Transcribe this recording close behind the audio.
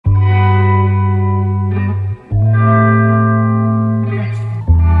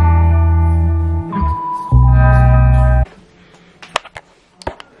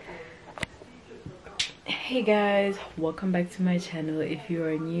welcome back to my channel. If you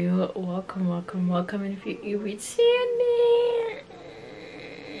are new, welcome, and if you're returning,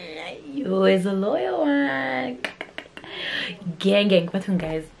 you always a loyal one. Gang but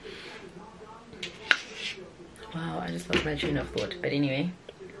guys, wow, I just lost my train of thought. But anyway,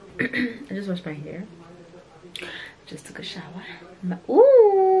 I just washed my hair, just took a shower. My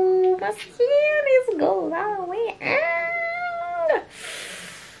skin is glowing.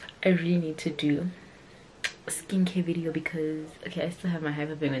 I really need to do a skincare video because, okay, I still have my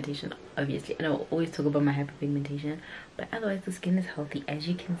hyperpigmentation, obviously, and I'll always talk about my hyperpigmentation, but otherwise the skin is healthy. As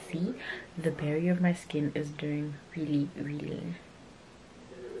you can see, the barrier of my skin is doing really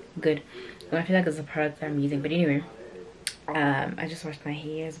good, and I feel like it's a product that I'm using. But anyway, I just washed my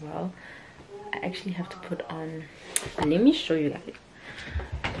hair as well. I actually have to put on, let me show you guys.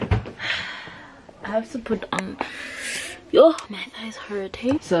 I have to put on, yo, my thighs hurt,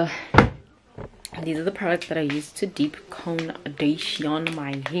 hey? So these are the products that I use to deep condition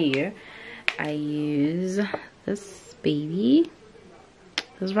my hair. I use this baby.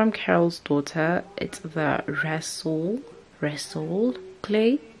 This is from Carol's daughter. It's the Wrestle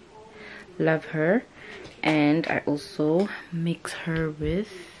clay. Love her. And I also mix her with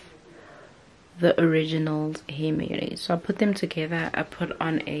the Originals hair mayonnaise. So I put them together. I put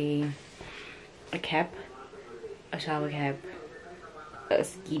on a cap, a shower cap, a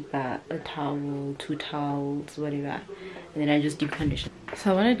skipper, a towel, 2 towels, whatever, and then I just deep condition.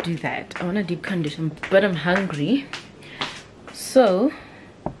 So I want to do that. I want to deep condition, but I'm hungry, so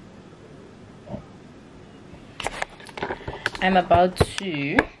I'm about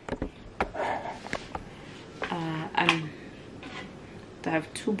to I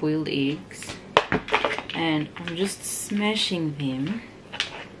have 2 boiled eggs and I'm just smashing them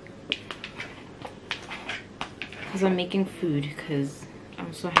because I'm making food because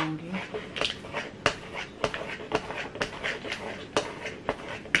I'm so hungry.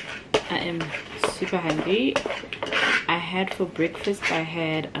 I am super hungry. I had for breakfast, I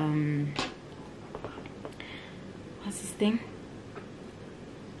had what's this thing?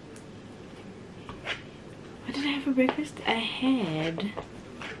 What did I have for breakfast?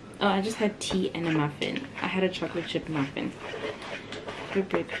 I just had tea and a muffin. I had a chocolate chip muffin for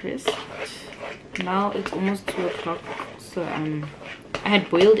breakfast. Now it's almost 2 o'clock, so I had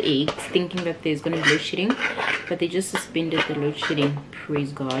boiled eggs thinking that there's gonna be load shedding, but they just suspended the load shedding,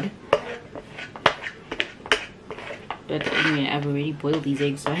 praise God. But anyway, I've already boiled these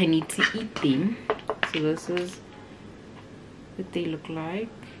eggs, so I need to eat them. So this is what they look like.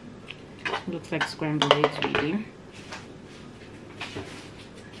 It looks like scrambled eggs, really.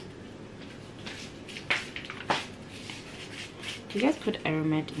 Do you guys put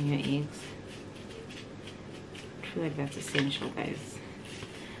aromat in your eggs? I feel like that's essential, guys.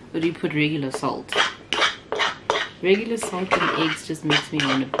 Or do you put regular salt? Regular salt in eggs just makes me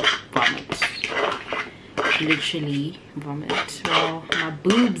want to vomit. Literally vomit. Well, my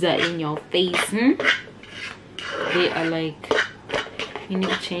boobs are in your face, They are like, you need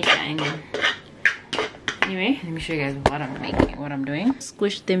to change the angle. Anyway, let me show you guys what I'm making, what I'm doing.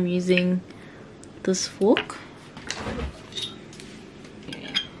 Squish them using this fork.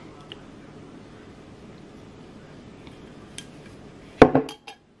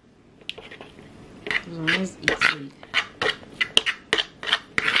 Easy.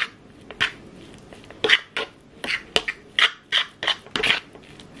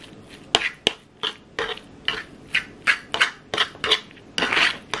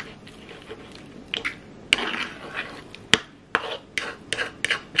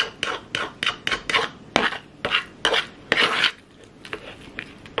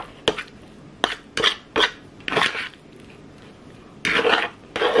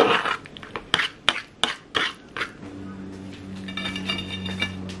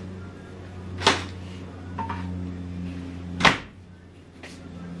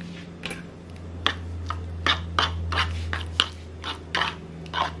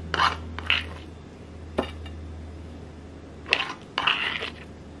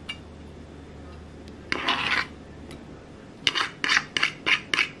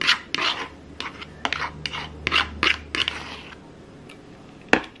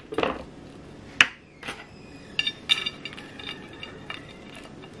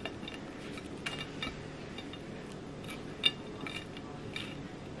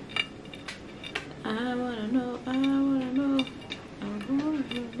 I wanna know. I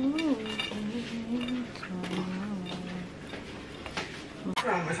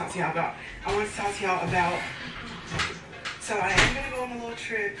want to talk to y'all about So I am gonna go on a little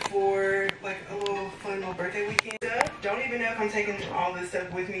trip for like a little fun little birthday weekend. Don't even know if I'm taking all this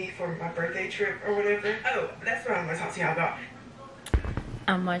stuff with me for my birthday trip or whatever. Oh, that's what I'm gonna talk to y'all about.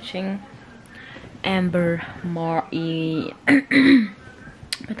 I'm watching Amber Marley.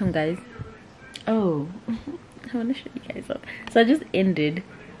 But guys, oh, I want to show you guys up. So I just ended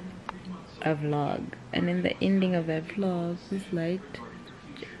a vlog, and in the ending of that vlog, this light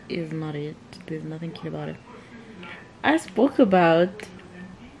is not it. There's nothing cute about it. I spoke about,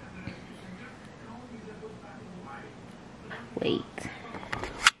 wait,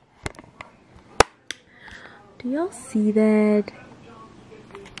 do y'all see that?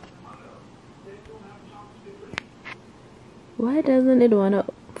 Why doesn't it want to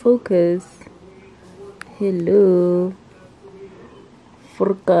focus? Hello,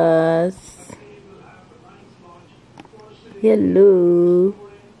 focus. Hello.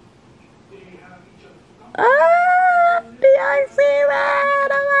 Ah, do y'all see that?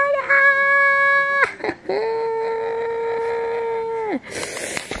 Oh my god.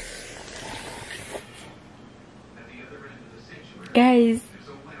 Guys,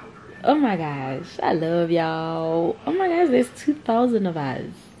 oh my gosh, I love y'all. Oh my gosh, there's 2,000 of us.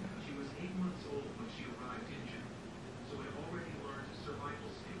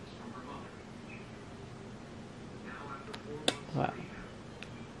 Wow.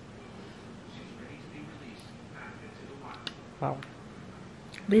 Wow.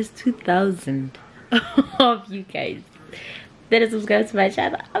 There's 2,000 of you guys that are subscribed to my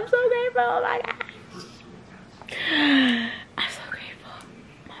channel. I'm so grateful. Oh my gosh. I'm so grateful.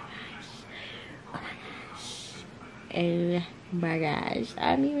 Oh my gosh. Oh my gosh.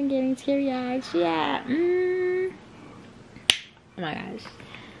 I'm even getting teary-eyed. Yeah. Oh my gosh.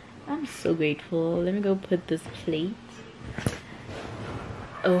 I'm so grateful. Let me go put this plate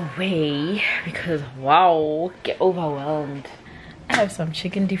away because wow, get overwhelmed. I have some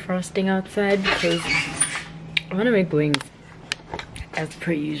chicken defrosting outside because I want to make wings as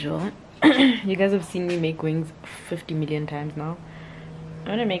per usual. You guys have seen me make wings 50 million times now. I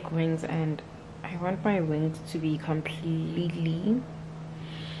want to make wings, and I want my wings to be completely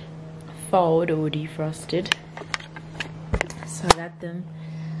thawed or defrosted. So I got them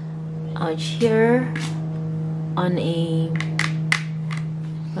out here on a,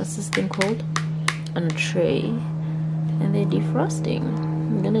 what's this thing called, on a tray, and they're defrosting.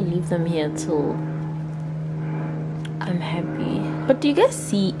 I'm gonna leave them here till I'm happy. But do you guys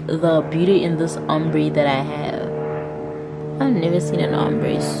see the beauty in this ombre that I have? I've never seen an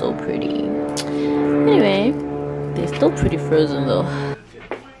ombre so pretty. Anyway, they're still pretty frozen though.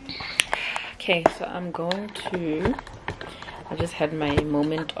 Okay, so I'm going to, I just had my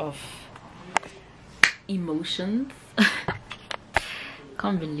moment of emotions.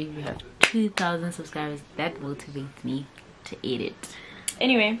 Can't believe we have 2,000 subscribers. That motivates me to edit.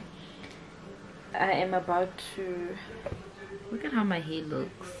 Anyway, I am about to, look at how my hair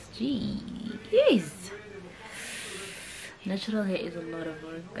looks. Jeez. Natural hair is a lot of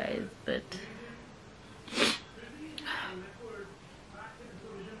work, guys, but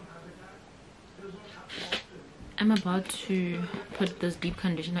I'm about to put this deep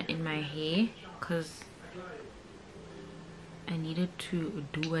conditioner in my hair because I need it to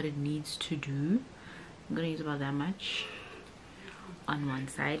do what it needs to do. I'm gonna use about that much on one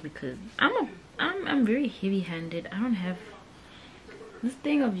side because I'm very heavy-handed. I don't have this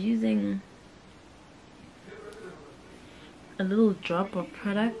thing of using a little drop of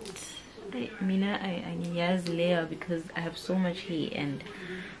product. I need a layer because I have so much hair, and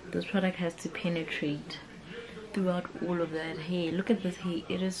this product has to penetrate throughout all of that hair. Look at this hair,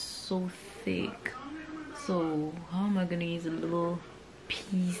 it is so thick. So how am I gonna use a little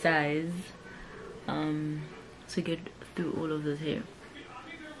pea size to get through all of this hair?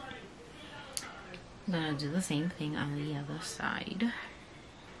 I'm gonna do the same thing on the other side.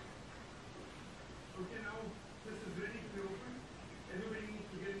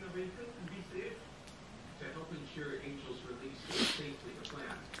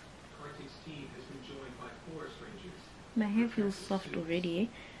 My hair feels soft already.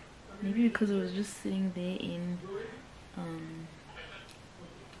 Maybe because it was just sitting there in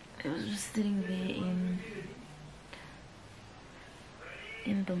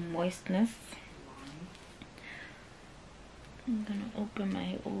in the moistness. I'm gonna open my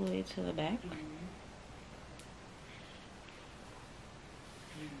hair all the way to the back.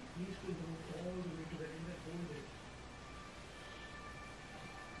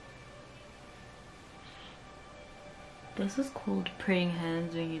 This is called praying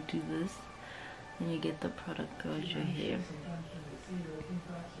hands when you do this, and you get the product towards your hair.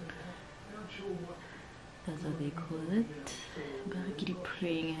 That's what they call it. Barakiri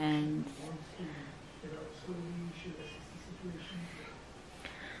praying hands.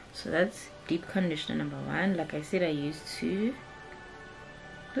 So that's deep conditioner number 1. Like I said, I used to.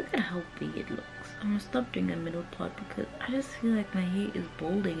 Look at how big it looks. I'm gonna stop doing the middle part because I just feel like my hair is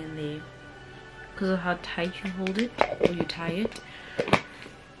balding in there because of how tight you hold it or you tie it.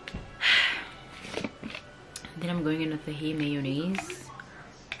 Then I'm going in with the hair mayonnaise.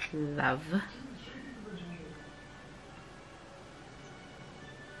 Love.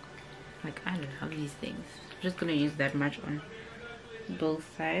 Like, I love these things. I'm just gonna use that much on both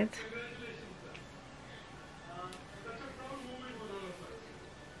sides.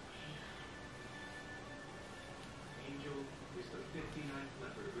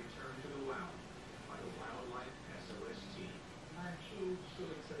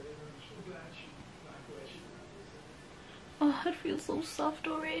 Oh, it feels so soft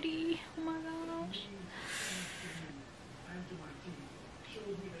already. Oh my gosh.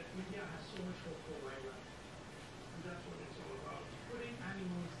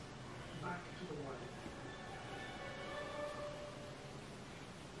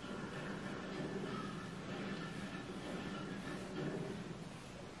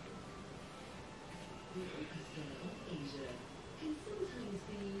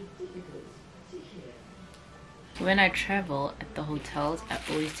 When I travel at the hotels, I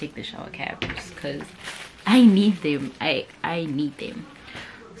always take the shower caps because I need them. I need them.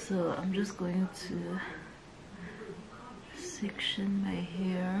 So I'm just going to section my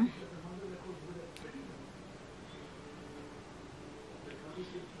hair.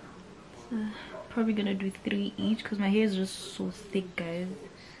 So probably gonna do 3 each because my hair is just so thick, guys.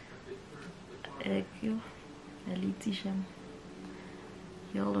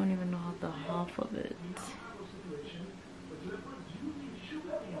 Y'all don't even know how the half of it.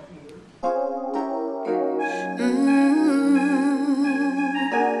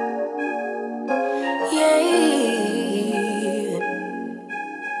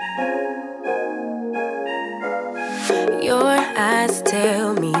 Your eyes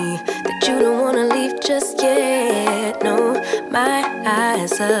tell me that you don't wanna leave just yet. No, my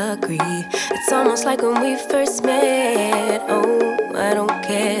eyes agree. It's almost like when we first met. Oh, I don't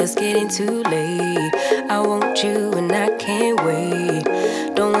care, it's getting too late. I want you and I can't wait.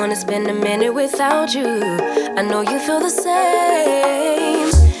 Don't wanna spend a minute without you. I know you feel the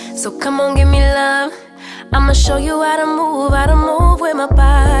same. So come on, give me love. I'ma show you how to move with my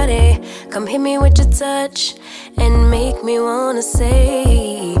body. Come hit me with your touch and make me wanna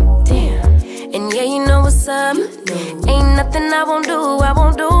say, damn. And yeah, you know what's up. Ain't nothing I won't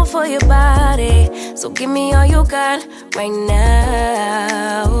do for your body. So give me all you got right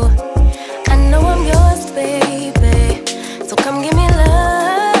now. I know I'm yours, baby. So come give me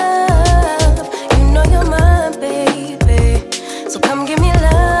love. You know you're mine, baby. So come give me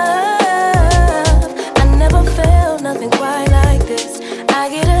love. I never felt nothing quite like this. I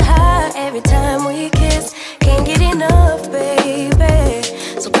get a high every time we kiss. Can't get enough, baby.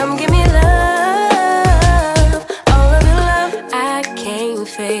 So come give me love. All of your love, I can't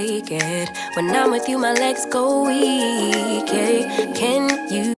fake it. When I'm with you, my legs go weak. Yeah. Can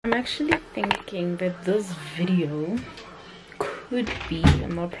you? I'm actually thinking that this video could be,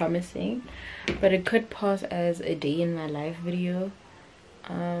 I'm not promising, but it could pass as a day in my life video.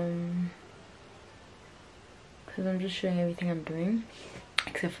 Because I'm just showing everything I'm doing.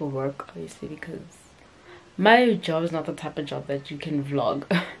 Except for work, obviously, because my job is not the type of job that you can vlog.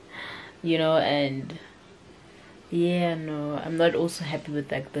 You know, and yeah, no, I'm not also happy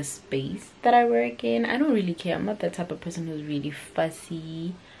with like the space that I work in. I don't really care. I'm not that type of person who's really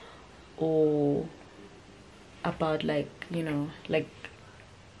fussy or about, like, you know, like,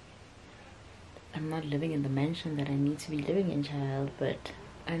 I'm not living in the mansion that I need to be living in, child. But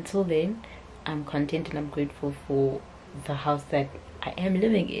until then, I'm content and I'm grateful for the house that I am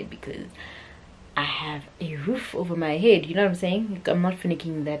living in, because I have a roof over my head. You know what I'm saying? Like, I'm not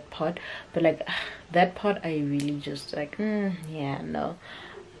finicking that part, but like that part I really just like yeah, no.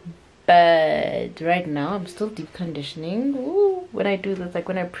 But right now I'm still deep conditioning. Ooh, when I do this, like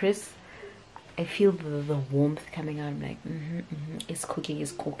when I press, I feel the warmth coming out. I'm like it's cooking,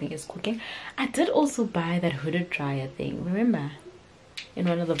 it's cooking, it's cooking. I did also buy that hooded dryer thing, remember, in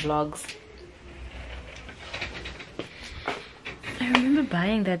one of the vlogs. I remember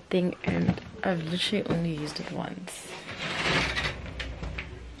buying that thing and I've literally only used it once.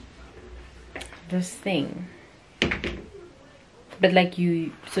 This thing, but like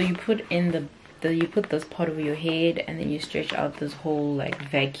you put in you put this part over your head and then you stretch out this whole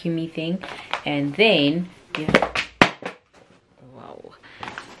like vacuumy thing, and then wow,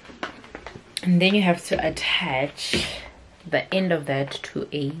 and then you have to attach the end of that to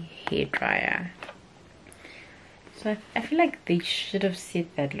a hair dryer. So I feel like they should have said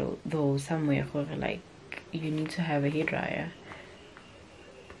that though somewhere, like you need to have a hair dryer.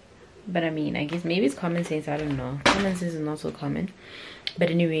 But I mean, I guess maybe it's common sense, I don't know. Common sense is not so common.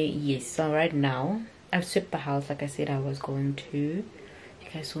 But anyway, yes, so right now I've swept the house like I said I was going to. You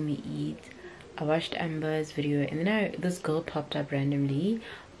guys saw me eat. I watched Amber's video, and then this girl popped up randomly,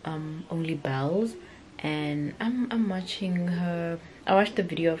 Only Bells, and I'm watching her. I watched the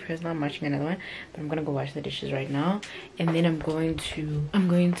video of hers, now I'm watching another one, but I'm gonna go wash the dishes right now, and then I'm going to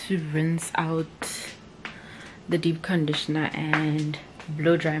rinse out the deep conditioner and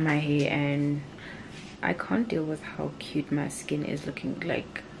blow dry my hair. And I can't deal with how cute my skin is looking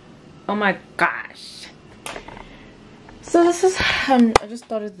like. Oh my gosh. So this is I just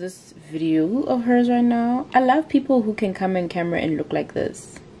started this video of hers right now. I love people who can come in camera and look like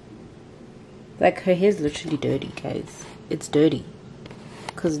this. Like, her hair is literally dirty, guys. It's dirty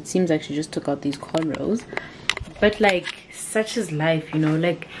because it seems like she just took out these cornrows, but like, such is life, you know.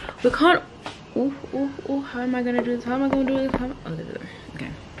 Like, we can't. Oh, how am I gonna do this? How am I gonna do this?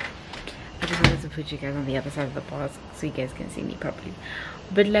 Okay, I just wanted to put you guys on the other side of the box so you guys can see me properly.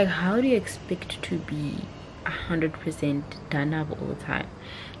 But like, how do you expect to be 100% done up all the time?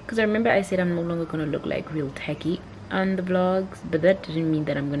 Because I remember I said I'm no longer gonna look like real tacky on the vlogs, but that didn't mean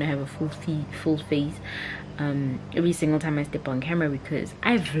that I'm gonna have a full face every single time I step on camera, because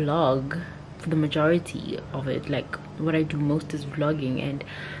I vlog for the majority of it. Like, what I do most is vlogging, and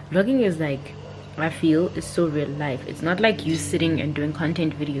vlogging is like, I feel, is so real life. It's not like you sitting and doing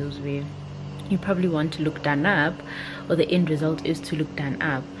content videos where you probably want to look done up, or the end result is to look done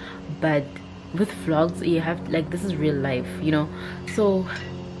up. But with vlogs, you have, like, this is real life, you know. So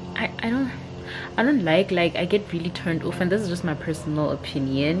I don't like I get really turned off, and this is just my personal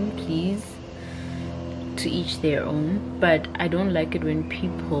opinion, please, to each their own, but I don't like it when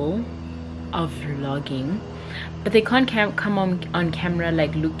people are vlogging but they can't come on camera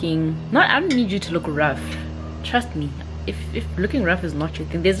like looking, I don't need you to look rough, trust me. If looking rough is not your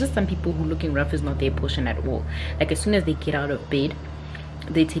thing, there's just some people who looking rough is not their portion at all. Like, as soon as they get out of bed,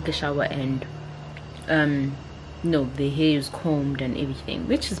 they take a shower and no, their hair is combed and everything,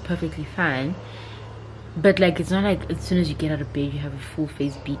 which is perfectly fine. But like, it's not like as soon as you get out of bed you have a full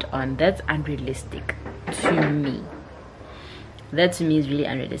face beat on. That's unrealistic to me. That to me is really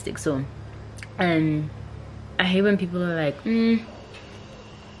unrealistic. So I hate when people are like,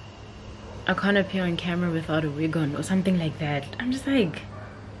 I can't appear on camera without a wig on or something like that. I'm just like,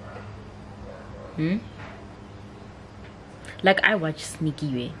 like, I watch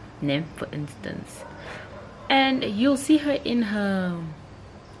Sneaky Way, ne, for instance, and you'll see her in her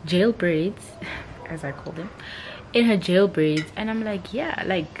jail braids, as I call them, in her jail braids, and I'm like, yeah,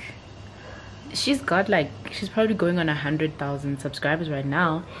 like, she's got like, she's probably going on 100,000 subscribers right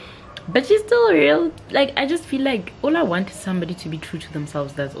now, but she's still real. Like, I just feel like all I want is somebody to be true to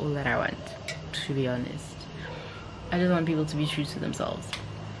themselves. That's all that I want, to be honest. I just want people to be true to themselves.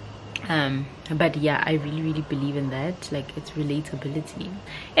 But yeah, I really believe in that. Like, it's relatability.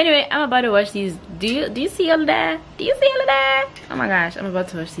 Anyway, I'm about to wash these. Do you see all that? Do you see all of that? Oh my gosh, I'm about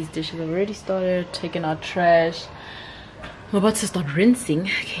to wash these dishes. I've already started taking out trash. I'm about to start rinsing.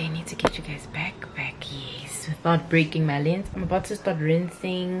 Okay, I need to get you guys back, yes, without breaking my lens. I'm about to start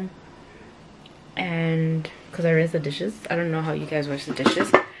rinsing, and because I rinse the dishes, I don't know how you guys wash the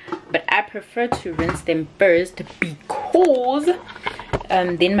dishes, but I prefer to rinse them first because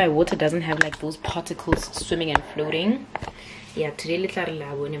then my water doesn't have like those particles swimming and floating. Yeah, today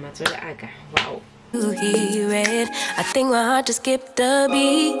wow. To hear it, I think my heart just skipped a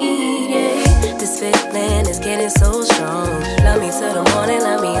beat. Yeah. This feeling is getting so strong. Love me till the morning,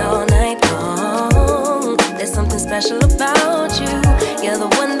 love me all night long. There's something special about you. You're the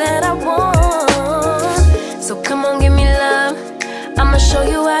one that I want. So come on, give me love. I'ma show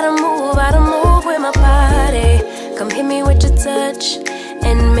you how to move with my body. Come hit me with your touch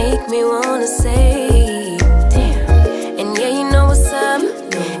and make me wanna say, damn. And yeah, you know what's up.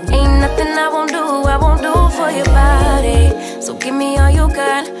 Ain't nothing I won't do for your body. So give me all you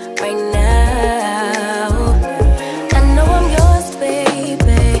got right now. I know I'm yours,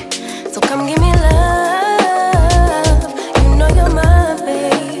 baby. So come give me love. You know you're my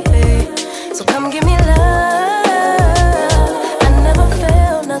baby. So come give me love. I never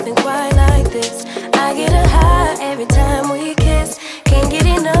felt nothing quite like this. I get a high every time we kiss. Can't get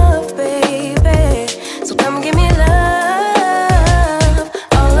enough, baby. So come give me love.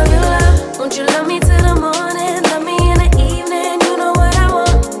 Won't you love me till the morning, love me in the evening, you know what I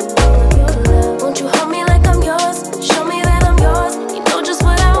want. Won't you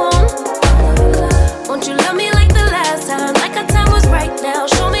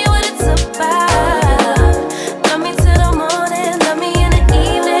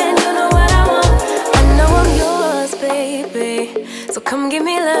come give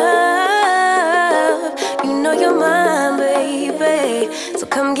me love. You know you're mine, baby. So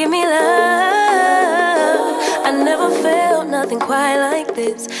come give me love. I never felt nothing quite like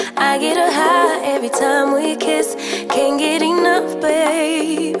this. I get a high every time we kiss. Can't get enough,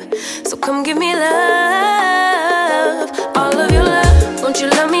 babe. So come give me love. All of your love. Won't you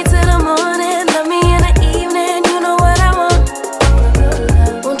love me till the morning? Love me in the evening. You know what I want.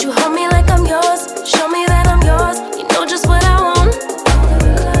 Won't you hold me like I'm yours? Show me that I'm yours. You know just what I want.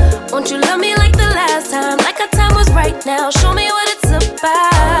 Won't you love me like the last time? Like our time was right now. Show me what it's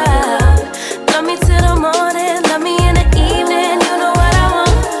about. Love me till the morning. Love me in the evening. You know what I want.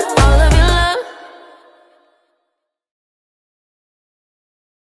 All of your love.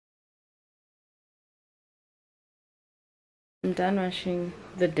 I'm done washing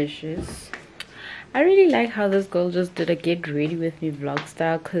the dishes. I really like how this girl just did a get ready with me vlog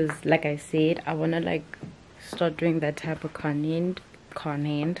style, because like I said, I want to like start doing that type of content.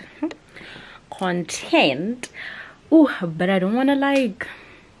 Ooh, but I don't want to like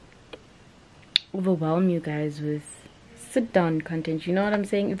overwhelm you guys with sit down content, you know what I'm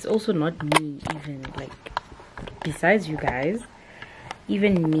saying? It's also not me, even like besides you guys,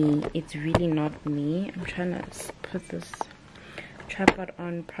 even me, it's really not me. I'm trying to put this tripod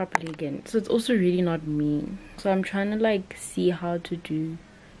on properly again, so it's also really not me. So I'm trying to like see how to do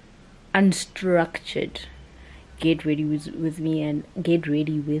unstructured get ready with me and get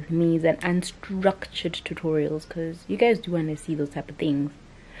ready with me's and unstructured tutorials, because you guys do want to see those type of things,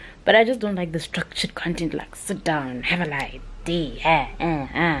 but I just don't like the structured content, like sit down, have a light,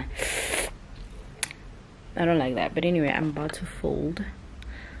 I don't like that. But anyway, I'm about to fold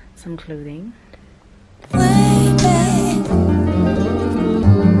some clothing. Way back.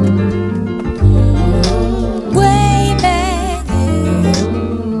 Way back.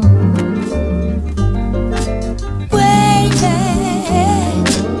 Way back.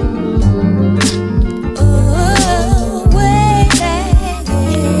 Oh, way back.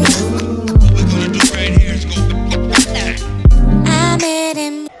 What we're gonna do right here is go. I met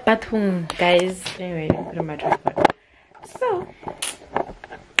him. Bathroom, guys. Anyway, put on my tripod. So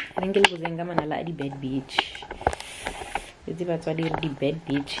I think it was the bed beach. The bed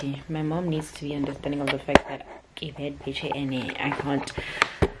beach. My mom needs to be understanding of the fact that a bed beach and I can't.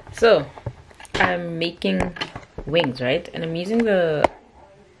 So I'm making wings, right? And I'm using the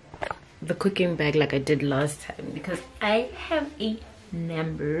cooking bag like I did last time, because I have a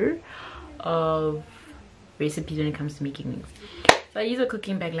number of recipes when it comes to making wings. So I use a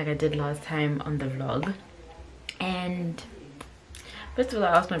cooking bag like I did last time on the vlog. And first of all,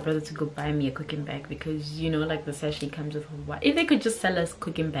 I asked my brother to go buy me a cooking bag, because you know, like the sachet comes with what if they could just sell us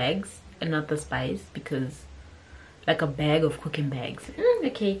cooking bags and not the spice, because like a bag of cooking bags.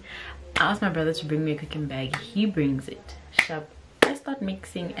 Okay, I asked my brother to bring me a cooking bag. He brings it. Sharp. I start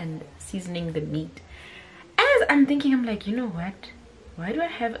mixing and seasoning the meat. As I'm thinking, I'm like, you know what, why do I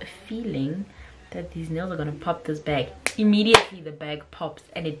have a feeling that these nails are gonna pop this bag? Immediately the bag pops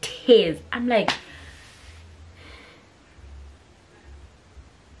and it tears. I'm like,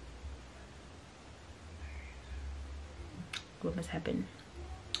 what must happen?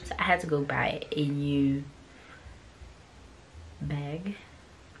 So I had to go buy a new bag.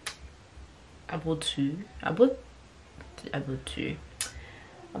 I bought two. The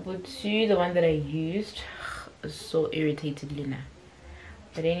one that I used is so irritated, Lina.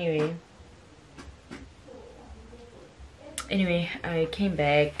 But anyway, I came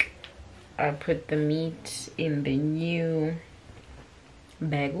back. I put the meat in the new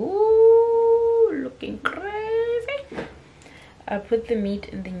bag. Ooh, looking crazy. I put the meat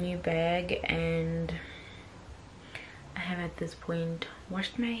in the new bag, and I have at this point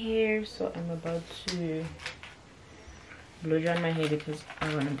washed my hair, so I'm about to blow dry my hair because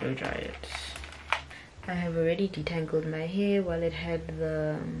I want to blow dry it. I have already detangled my hair while it had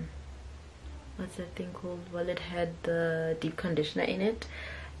the what's that thing called, while it had the deep conditioner in it,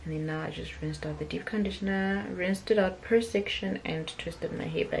 and then now I just rinsed out the deep conditioner, rinsed it out per section, and twisted my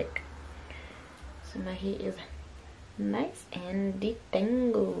hair back. So my hair is nice and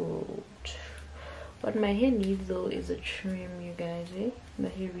detangled. What my hair needs though is a trim, you guys. My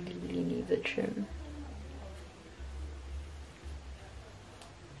hair really needs a trim.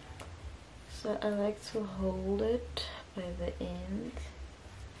 So I like to hold it by the end,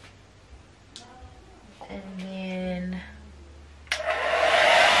 and then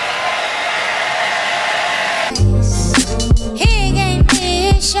He gave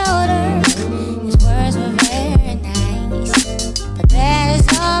me his shoulder. His words were very nice, but that is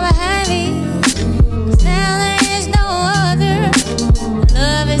all behind me. 'Cause now there is no other.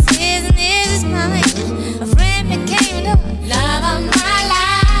 Love is his and his is mine. A friend became a love of mine.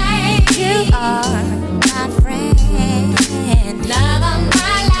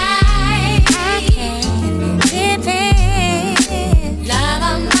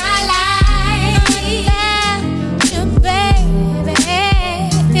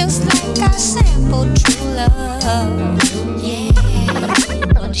 Yeah,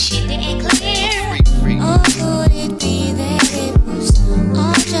 but the shit that ain't clear. Or could it be that it was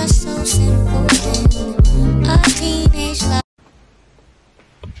all just so simple? A teenage love.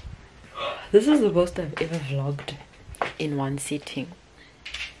 This is the most I've ever vlogged in one sitting.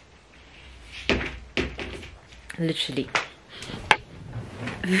 Literally.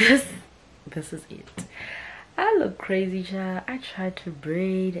 This is it. I look crazy, child. I tried to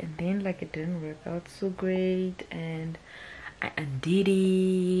braid and then like it didn't work out so great and I undid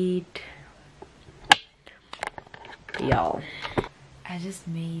it. Y'all, I just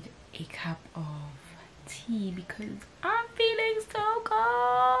made a cup of tea because I'm feeling so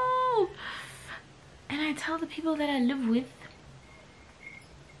cold. And I tell the people that I live with,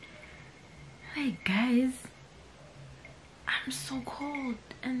 like, guys, I'm so cold.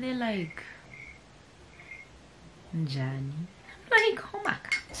 And they're like, Johnny. I'm like, oh my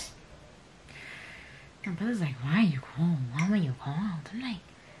god. My brother's like, why are you cold? Why are you cold? I'm like,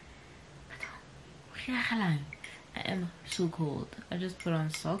 I am so cold. I just put on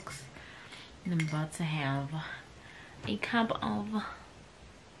socks and I'm about to have a cup of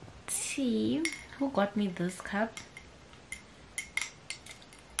tea. Who got me this cup?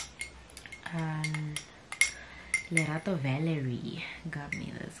 Lerato Valerie got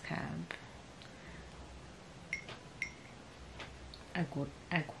me this cup. I call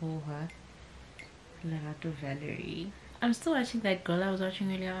her Lerato Valerie. I'm still watching that girl I was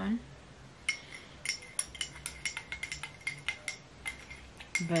watching earlier on.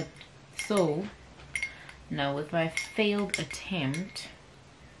 But so now with my failed attempt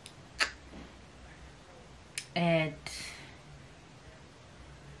at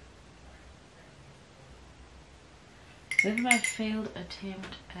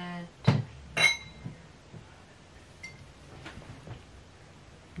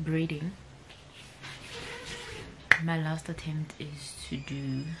braiding, my last attempt is to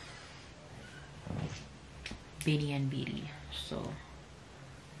do Benny and Billy. So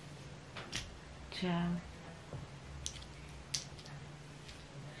ciao.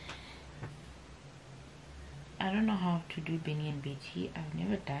 I don't know how to do Benny and Betty. I've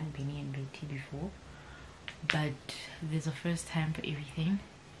never done Benny and Betty before, but there's a first time for everything.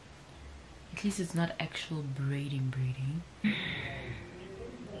 At least it's not actual braiding.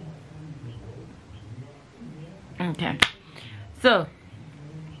 Okay, so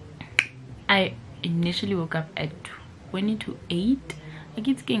I initially woke up at 20 to 8. I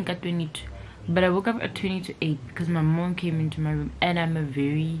keep getting at 22, but I woke up at 20 to 8 because my mom came into my room, and I'm a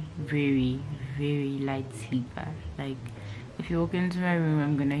very light sleeper. Like, if you walk into my room,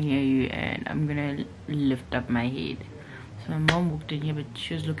 I'm gonna hear you and I'm gonna lift up my head. So my mom walked in here, but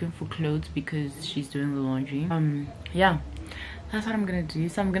she was looking for clothes because she's doing the laundry. Yeah, that's what I'm gonna do.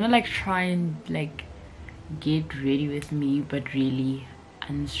 So I'm gonna like try and like get ready with me, but really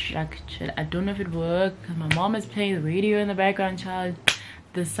unstructured. I don't know if it worked because my mom is playing the radio in the background, child.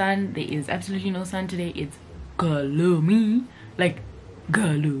 The sun, there is absolutely no sun today. It's gloomy, like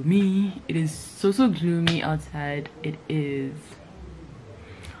gloomy. It is so gloomy outside. It's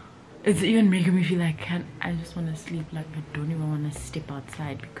even making me feel like I just want to sleep. Like, I don't even want to step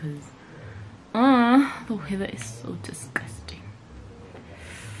outside because the weather is so disgusting.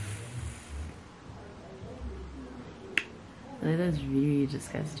 The weather is really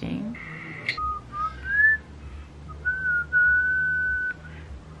disgusting.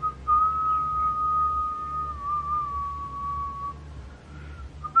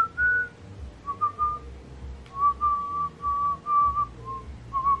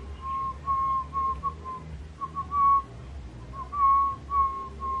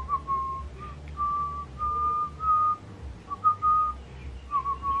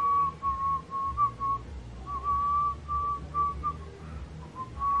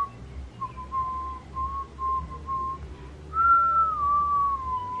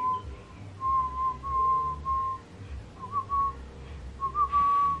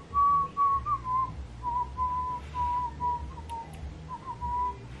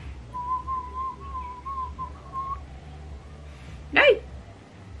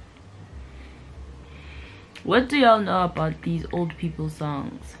 What do y'all know about these old people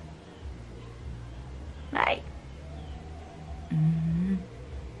songs? Like,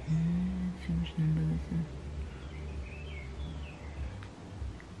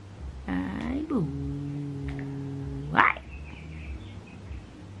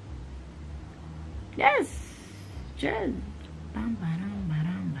 yes, just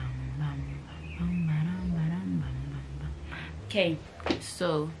okay.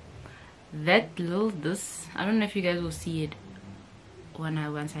 So that little, this, I don't know if you guys will see it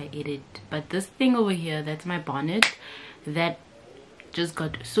once I edit. But this thing over here, that's my bonnet, that just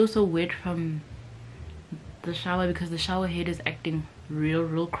got so wet from the shower because the shower head is acting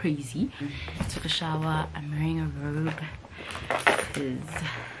real crazy. Took a shower. I'm wearing a robe because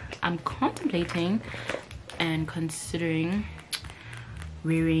I'm contemplating and considering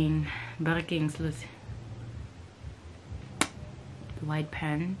wearing barkings, white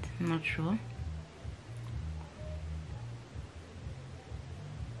pants. I'm not sure.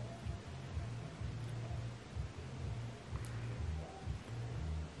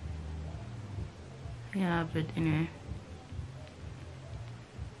 Yeah, but anyway.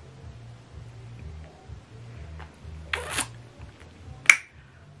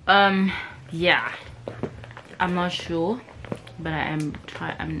 Yeah, I'm not sure, but I'm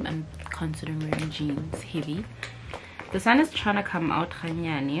considering wearing jeans heavy. The sun is trying to come out,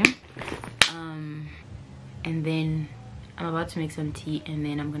 and then I'm about to make some tea, and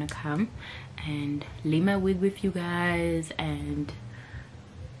then I'm gonna come and lay my wig with you guys and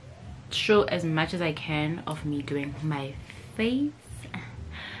show as much as I can of me doing my face.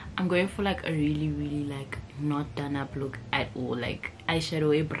 I'm going for like a really like not done up look at all, like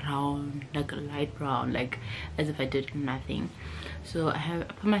eyeshadow a brown, like a light brown, like as if I did nothing. So I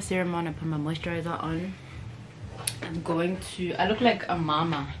put my serum on, I put my moisturizer on. I'm going to, I look like a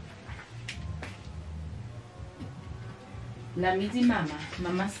mama. Lamidi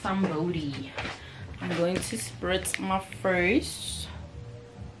mama somebody. I'm going to spritz my face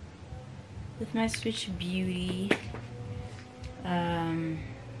with my Switch Beauty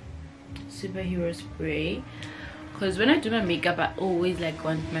superhero spray, because when I do my makeup I always like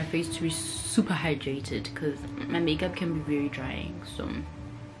want my face to be super hydrated because my makeup can be very drying. So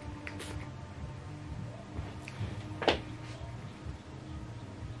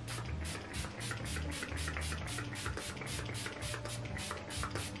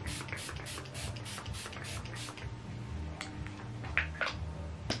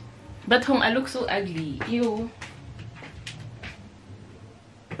but home, I look so ugly. Ew.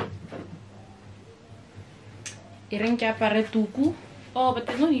 Oh, but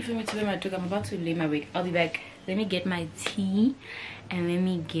there's no need for me to wear my tuku. I'm about to lay my wig. I'll be back. Let me get my tea and let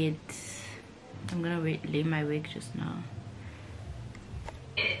me get, I'm gonna lay my wig just now.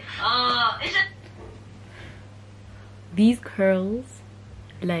 These curls,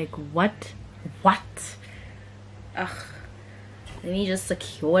 like what? Ugh. Let me just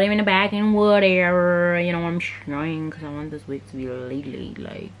secure them in the back and whatever, you know what I'm saying, because I want this wig to be laid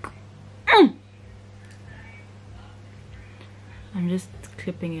like. I'm just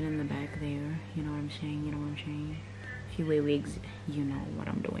clipping it in the back there, you know what I'm saying, If you wear wigs, you know what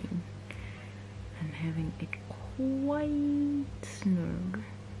I'm doing. I'm having it quite snug.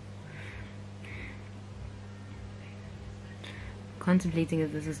 Contemplating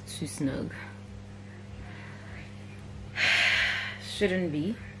if this is too snug. Shouldn't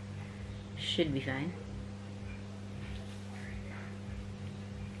be. Should be fine.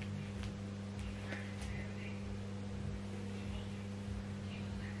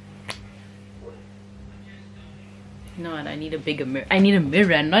 You know what? I need a bigger mirror. I need a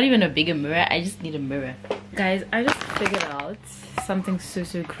mirror. Not even a bigger mirror. I just need a mirror. Guys, I just figured out something so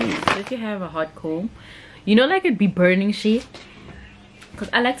cool. So if you have a hot comb, you know, like it'd be burning shit. Because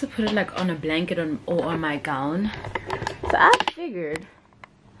I like to put it like on a blanket or on my gown. So I figured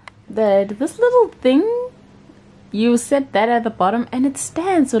that this little thing, you set that at the bottom and it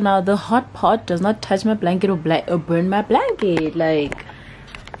stands. So now the hot pot does not touch my blanket or burn my blanket. Like,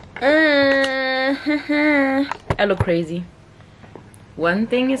 I look crazy. One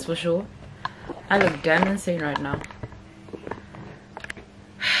thing is for sure, I look damn insane right now.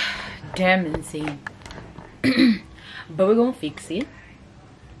 Damn insane. But we're gonna fix it.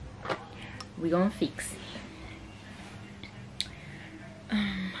 We're gonna fix it.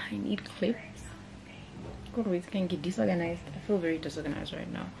 I need clips. God, wait, can get disorganized. I feel very disorganized right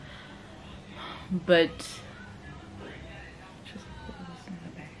now. But just put this in the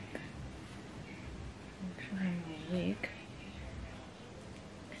back. I'm trying my wig.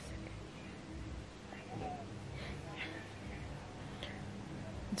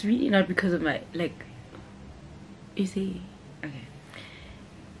 It's really not because of my, like, you see. Okay.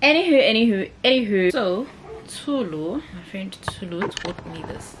 Anywho. So Tulu, my friend Tulu, taught me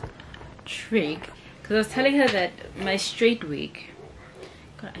this trick because I was telling her that my straight wig,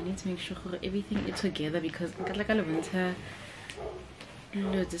 God, I need to make sure everything is together because like I winter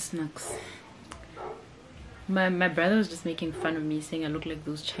loads of snacks. My brother was just making fun of me, saying I look like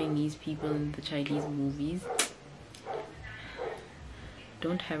those Chinese people in the Chinese movies.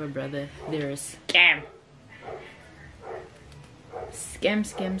 Don't have a brother, they're a scam. Scam,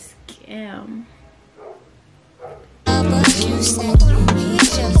 scam, scam. But you said he's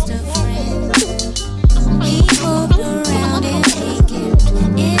just a friend. He moved around and he kept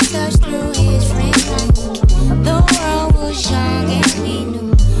in touch through his friends. The world was young and we knew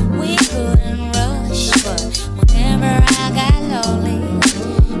we couldn't rush. But whenever I got lonely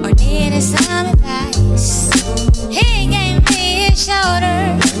or needed some advice, he gave me his shoulder.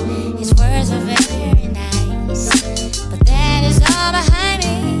 His words were very nice, but that is all behind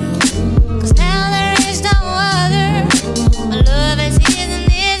me. 'Cause now there is no other. My love is his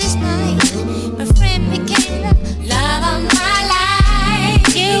and his is mine. My friend became the love of my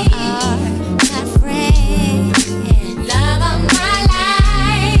life. You are my friend, love of my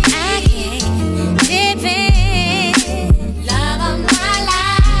life. I can't depend, love of my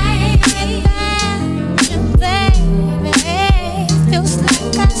life. Without you, baby, feels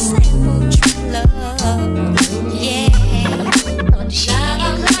like I sampled true love. Yeah, love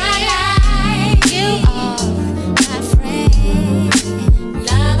of my life. You are my friend,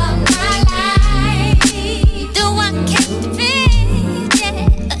 love of my life. Do I can't defend,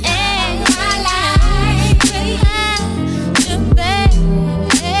 yeah, my life. Without you, baby,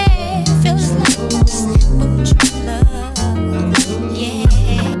 feels like I sampled true love. Yeah,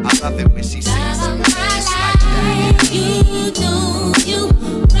 I love it when she sings love of just my like that. life. You know you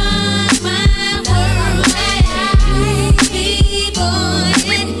rock my world. You be boy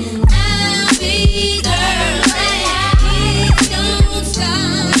and I'll be girl. Please don't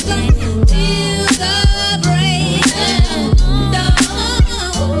stop till the break of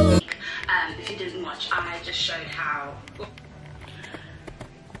dawn. If you didn't watch, I just showed how.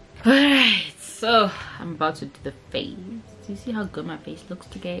 Alright, so I'm about to do the face. Do you see how good my face looks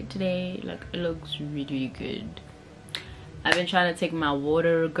today? Like, it looks really, really good. I've been trying to take my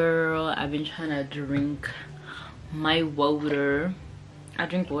water, girl. I've been trying to drink my water. I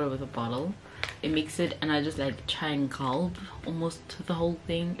drink water with a bottle. It makes it, and I just like try and gulp almost the whole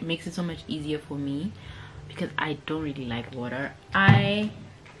thing. It makes it so much easier for me because I don't really like water. I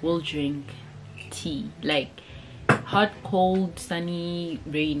will drink tea, like hot, cold, sunny,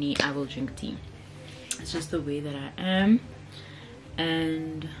 rainy. I will drink tea. It's just the way that I am.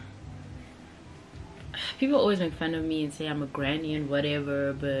 And people always make fun of me and say I'm a granny and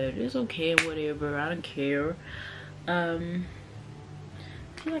whatever, but it's okay, whatever, I don't care. I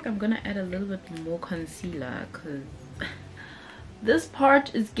feel like I'm gonna add a little bit more concealer because this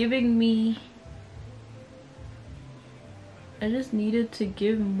part is giving me, I just needed to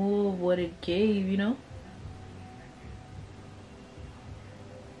give more of what it gave, you know.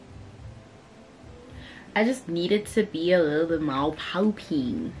 I just needed to be a little bit more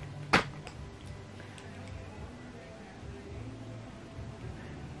popping.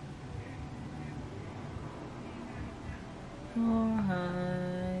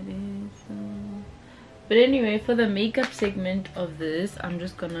 But anyway, for the makeup segment of this, I'm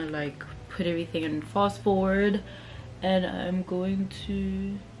just gonna like put everything in fast forward, and I'm going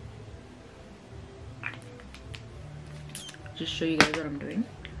to just show you guys what I'm doing.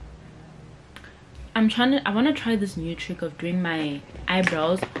 I want to try this new trick of doing my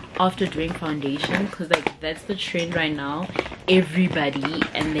eyebrows after doing foundation, because like that's the trend right now. Everybody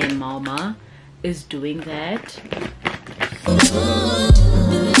and their mama is doing that.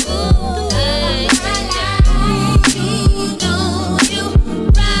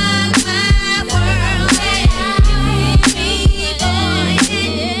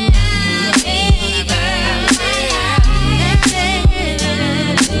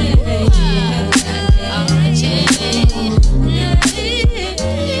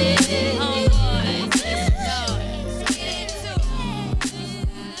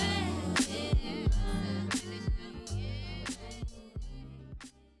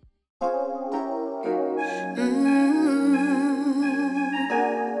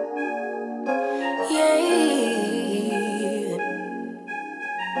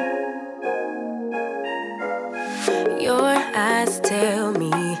 Your eyes tell me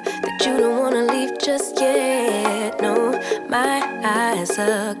that you don't wanna leave just yet. No, my eyes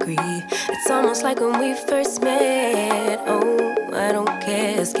agree. It's almost like when we first met. Oh, I don't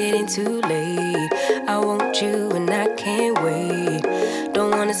care, it's getting too late. I want you and I can't wait.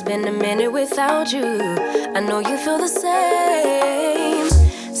 Don't wanna spend a minute without you. I know you feel the same.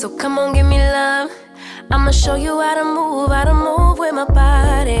 So come on, give me love. I'ma show you how to move with my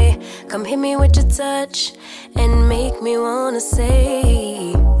body. Come hit me with your touch and make me wanna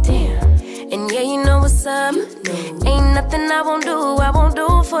say, damn. And yeah, you know what's up. Ain't nothing I won't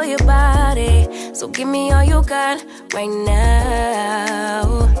do for your body. So give me all you got right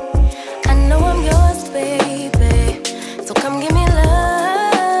now. I know I'm yours, baby. So come give me love.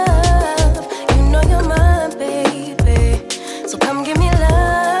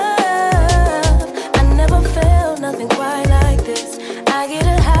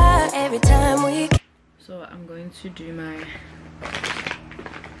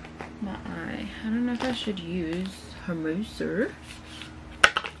 I don't know if I should use Hermosa,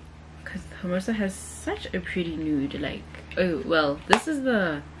 because Hermosa has such a pretty nude. Like, oh well, this is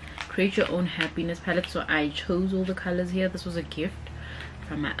the Create Your Own Happiness palette, so I chose all the colors here. This was a gift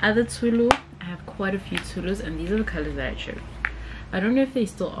from my other Tulu. I have quite a few Tulus, and these are the colors that I chose. I don't know if they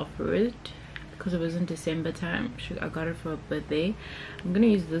still offer it because it was in December time. I got it for a birthday. I'm gonna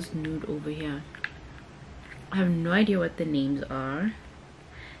use this nude over here. I have no idea what the names are,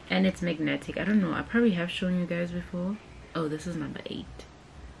 and it's magnetic. I don't know, I probably have shown you guys before. Oh, this is number 8.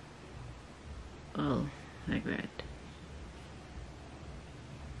 Oh, like that.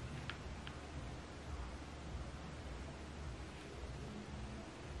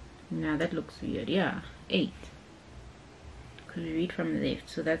 Now that looks weird. Yeah, 8, because we read from the left,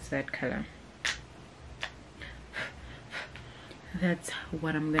 so that's that color. That's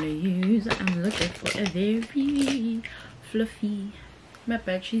what I'm gonna use. I'm looking for a very fluffy. My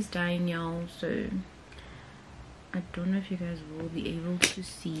battery's dying, y'all, so I don't know if you guys will be able to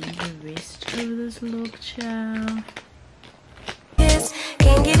see the rest of this look, child. Yes,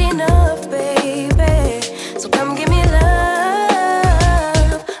 can't get enough, baby. So come give me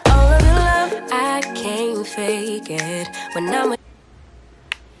love. All of your love, I can't fake it. When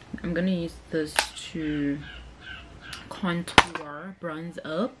I'm gonna use this to contour, bronze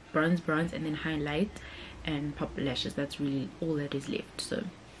up, bronze, and then highlight and pop lashes. That's really all that is left. So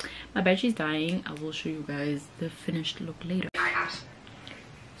my battery's dying. I will show you guys the finished look later.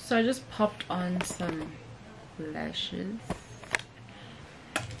 So I just popped on some lashes,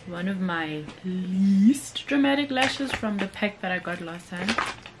 one of my least dramatic lashes from the pack that I got last time.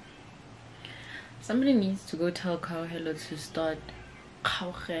 Somebody needs to go tell Kauhelo to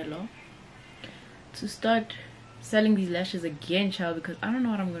start selling these lashes again, child, because I don't know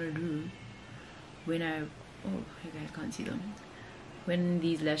what I'm gonna do when oh, you guys can't see them, when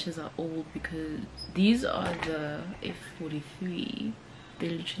these lashes are old, because these are the F43. They're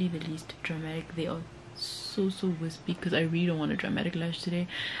literally the least dramatic. They are so wispy, because I really don't want a dramatic lash today.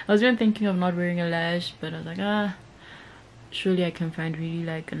 I was even thinking of not wearing a lash, but I was like, surely I can find really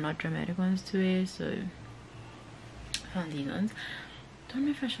like not dramatic ones to wear, so I found these ones. Don't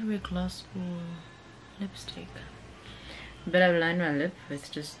know if I should wear gloss or lipstick, but I've lined my lip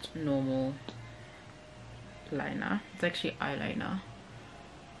with just normal liner. It's actually eyeliner.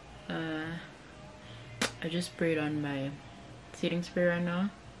 I just sprayed on my setting spray right now.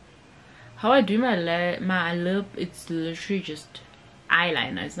 How I do my lip, it's literally just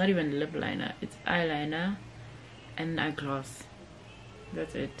eyeliner. It's not even lip liner, it's eyeliner and eye gloss.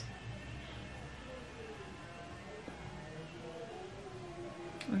 That's it.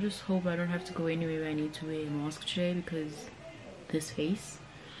 I just hope I don't have to go anywhere where I need to wear a mask today, because this face.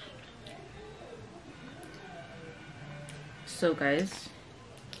 So guys,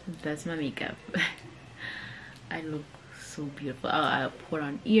 that's my makeup. I look so beautiful. I put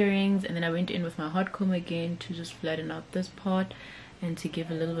on earrings, and then I went in with my hot comb again to just flatten out this part and to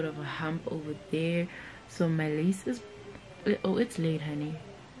give a little bit of a hump over there. So my lace is, oh, it's late, honey.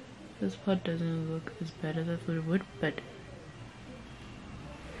 This part doesn't look as bad as I thought it would, but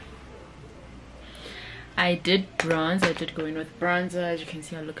I did bronze. I did go in with bronzer. As you can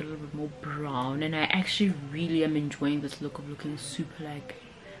see, I look a little bit more brown, and I actually really am enjoying this look of looking super like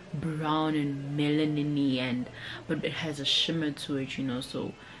brown and melanin-y, but it has a shimmer to it, you know,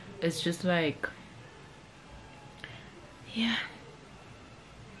 so it's just like, yeah,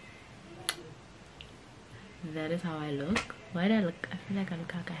 that is how I look. Why do I look, I feel like I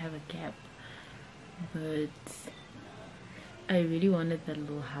look like I have a gap, but I really wanted that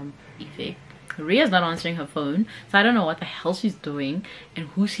little hump effect. Ria's not answering her phone, so I don't know what the hell she's doing and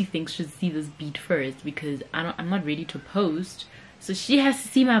who she thinks should see this beat first, because I'm not ready to post, so she has to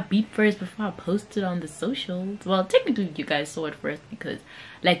see my beat first before I post it on the socials. Well, technically you guys saw it first, because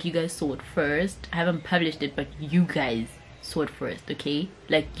like you guys saw it first. I haven't published it, but you guys saw it first, okay?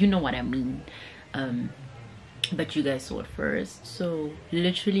 Like, you know what I mean. But you guys saw it first. So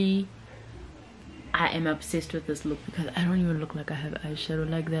literally I am obsessed with this look, because I don't even look like I have eyeshadow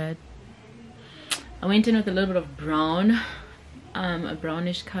like that. I went in with a little bit of brown, a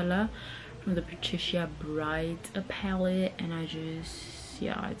brownish color from the Patricia Bright palette, and I just,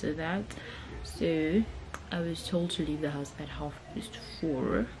 yeah, I did that. So I was told to leave the house at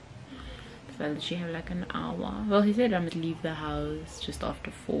 4:30. So I literally have like an hour. Well, he said I'm gonna leave the house just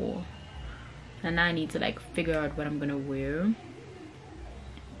after 4, and now I need to like figure out what I'm gonna wear.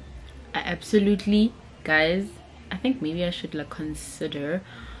 I absolutely, guys, I think maybe I should like consider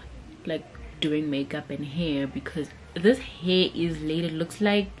like doing makeup and hair, because this hair is laid. It looks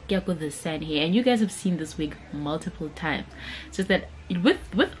like the sand hair, and you guys have seen this wig multiple times. It's just that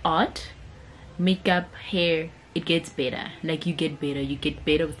with art makeup, hair, it gets better. Like you get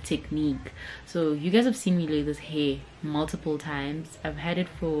better with technique. So you guys have seen me lay this hair multiple times. I've had it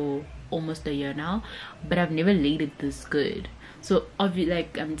for almost a year now, but I've never laid it this good. So obviously,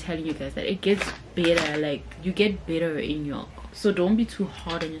 like I'm telling you guys that it gets better. Like you get better in your, so don't be too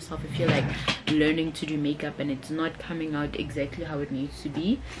hard on yourself if you're like learning to do makeup and it's not coming out exactly how it needs to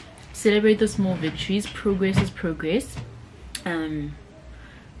be. Celebrate the small victories. Progress is progress.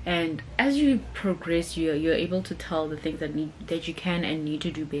 And as you progress, you're able to tell the things that you can and need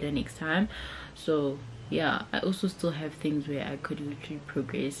to do better next time. So yeah, I also still have things where I could literally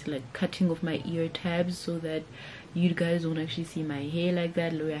progress, like cutting off my ear tabs so that you guys don't actually see my hair like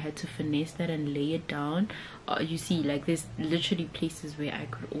that. I had to finesse that and lay it down. You see, like there's literally places where I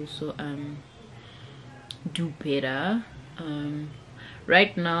could also do better.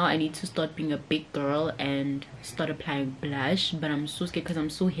 Right now I need to start being a big girl and start applying blush, but I'm so scared because I'm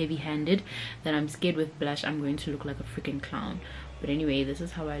so heavy-handed that I'm scared with blush I'm going to look like a freaking clown. But anyway, this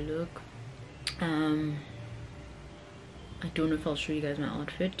is how I look. I don't know if I'll show you guys my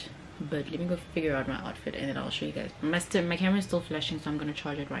outfit, but let me go figure out my outfit and then I'll show you guys. My camera is still flashing, so I'm gonna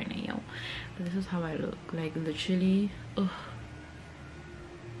charge it right now. But this is how I look, like literally.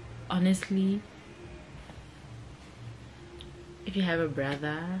 Honestly, if you have a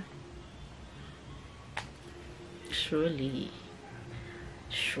brother, surely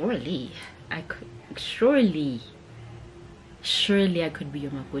I could, surely I could be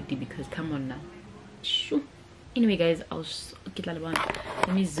your makoti, because come on now. Shoo. Anyway guys, I'll get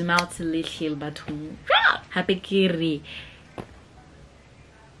let me zoom out a little bit. Happy kiri.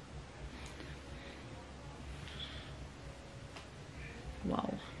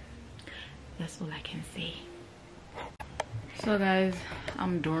 Wow, that's all I can say. So guys,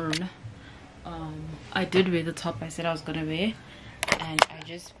 I'm done. I did wear the top I said I was gonna wear, and I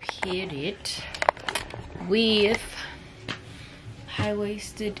just paired it with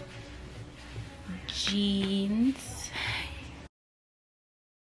high-waisted jeans